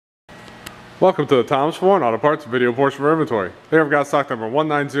Welcome to the Tom's Foreign Auto Parts video portion of inventory. Here I've got stock number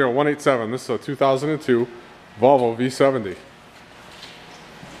 190187. This is a 2002 Volvo V70.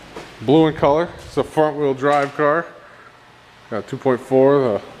 Blue in color. It's a front wheel drive car. Got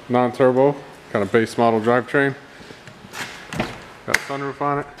 2.4, the non-turbo, kind of base model drivetrain. Got sunroof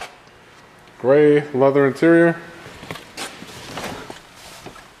on it. Gray leather interior.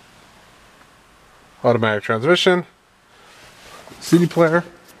 Automatic transmission. CD player.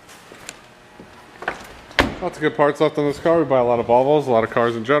 Lots of good parts left on this car. We buy a lot of Volvos, a lot of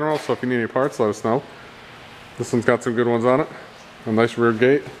cars in general, so if you need any parts, let us know. This one's got some good ones on it. A nice rear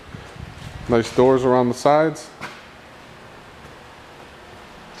gate. Nice doors around the sides.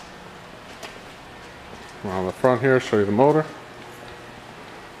 Around the front here, show you the motor.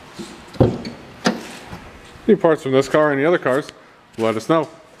 Any parts from this car or any other cars, let us know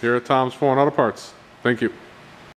here at Tom's Foreign Auto Parts. Thank you.